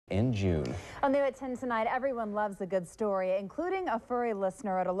in June. On New at 10 tonight, everyone loves a good story, including a furry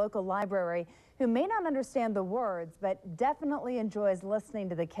listener at a local library who may not understand the words, but definitely enjoys listening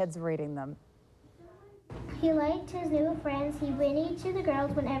to the kids reading them. He liked his new friends. He whinnied to the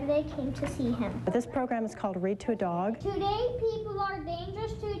girls whenever they came to see him. This program is called Read to a Dog. Today, people are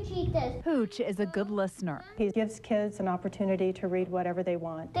dangerous to cheetahs. Hooch is a good listener. He gives kids an opportunity to read whatever they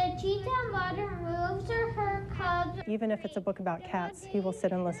want. The cheetah mother moves her cubs. Even if it's a book about cats, he will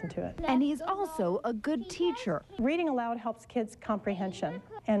sit and listen to it. And he's also a good teacher. Reading aloud helps kids' comprehension.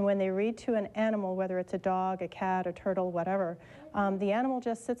 And when they read to an animal, whether it's a dog, a cat, a turtle, whatever, the animal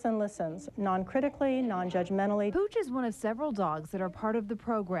just sits and listens, non-critically, non-judgmentally. Hooch is one of several dogs that are part of the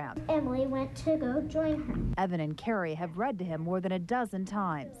program. Emily went to go join her. Evan and Carrie have read to him more than a dozen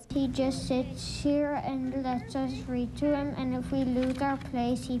times. He just sits here and lets us read to him, and if we lose our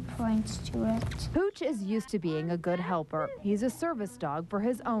place, he points to it. Hooch is used to being a good helper. He's a service dog for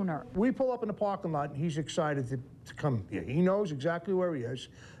his owner. We pull up in the parking lot, and he's excited to come here. He knows exactly where he is,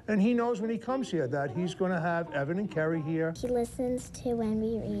 and he knows when he comes here that he's going to have Evan and Carrie here. He listens to when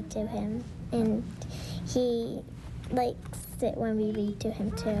we read to him, and he likes it when we read to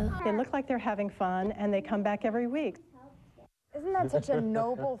him too. They look like they're having fun, and they come back every week. Isn't that such a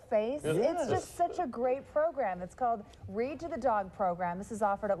noble face? It It's is. just such a great program. It's called Read to the Dog program. This is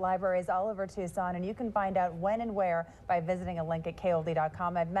offered at libraries all over Tucson, and you can find out when and where by visiting a link at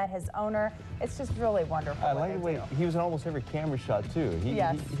KOLD.com. I've met his owner. It's just really wonderful. I like the way he was in almost every camera shot, too. He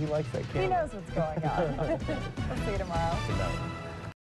likes that camera. He knows what's going on. We'll see you tomorrow. Good night.